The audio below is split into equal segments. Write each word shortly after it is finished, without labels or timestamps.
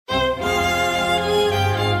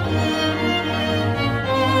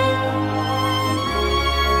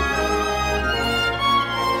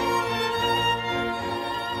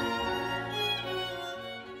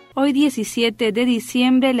Hoy 17 de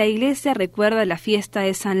diciembre la Iglesia recuerda la fiesta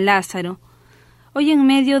de San Lázaro. Hoy en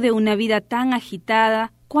medio de una vida tan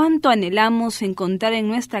agitada, cuánto anhelamos encontrar en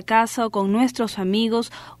nuestra casa o con nuestros amigos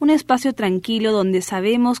un espacio tranquilo donde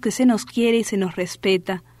sabemos que se nos quiere y se nos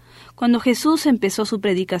respeta. Cuando Jesús empezó su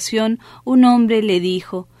predicación, un hombre le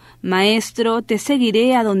dijo: «Maestro, te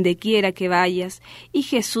seguiré a donde quiera que vayas». Y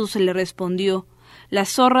Jesús le respondió: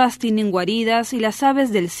 «Las zorras tienen guaridas y las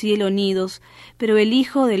aves del cielo nidos, pero el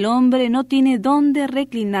Hijo del Hombre no tiene dónde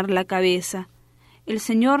reclinar la cabeza». El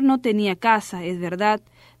Señor no tenía casa, es verdad,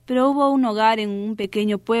 pero hubo un hogar en un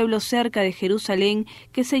pequeño pueblo cerca de Jerusalén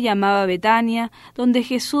que se llamaba Betania, donde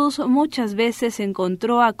Jesús muchas veces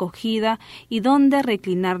encontró acogida y donde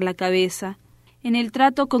reclinar la cabeza. En el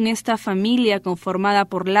trato con esta familia conformada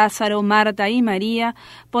por Lázaro, Marta y María,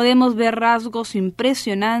 podemos ver rasgos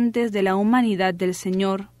impresionantes de la humanidad del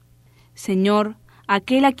Señor. Señor,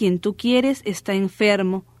 aquel a quien tú quieres está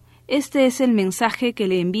enfermo. Este es el mensaje que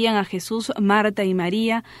le envían a Jesús Marta y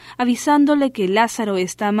María, avisándole que Lázaro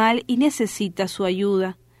está mal y necesita su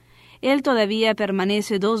ayuda. Él todavía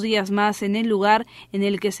permanece 2 días más en el lugar en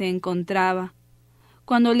el que se encontraba.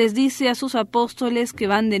 Cuando les dice a sus apóstoles que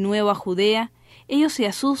van de nuevo a Judea, ellos se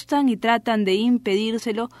asustan y tratan de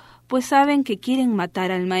impedírselo, pues saben que quieren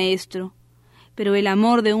matar al Maestro. Pero el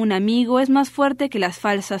amor de un amigo es más fuerte que las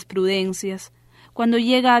falsas prudencias. Cuando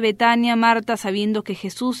llega a Betania, Marta, sabiendo que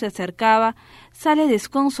Jesús se acercaba, sale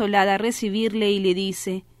desconsolada a recibirle y le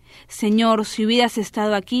dice: «Señor, si hubieras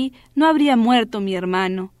estado aquí, no habría muerto mi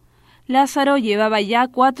hermano». Lázaro llevaba ya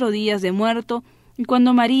 4 días de muerto, y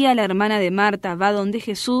cuando María, la hermana de Marta, va donde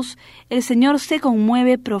Jesús, el Señor se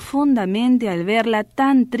conmueve profundamente al verla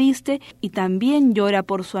tan triste y también llora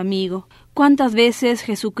por su amigo. ¿Cuántas veces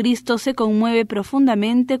Jesucristo se conmueve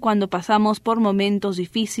profundamente cuando pasamos por momentos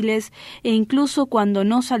difíciles e incluso cuando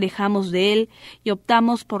nos alejamos de Él y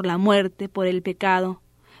optamos por la muerte, por el pecado?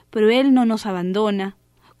 Pero Él no nos abandona.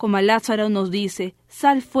 Como a Lázaro nos dice: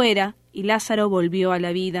 «Sal fuera», y Lázaro volvió a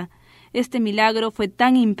la vida. Este milagro fue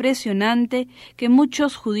tan impresionante que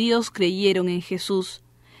muchos judíos creyeron en Jesús.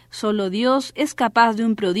 Solo Dios es capaz de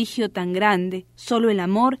un prodigio tan grande, solo el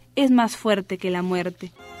amor es más fuerte que la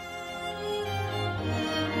muerte.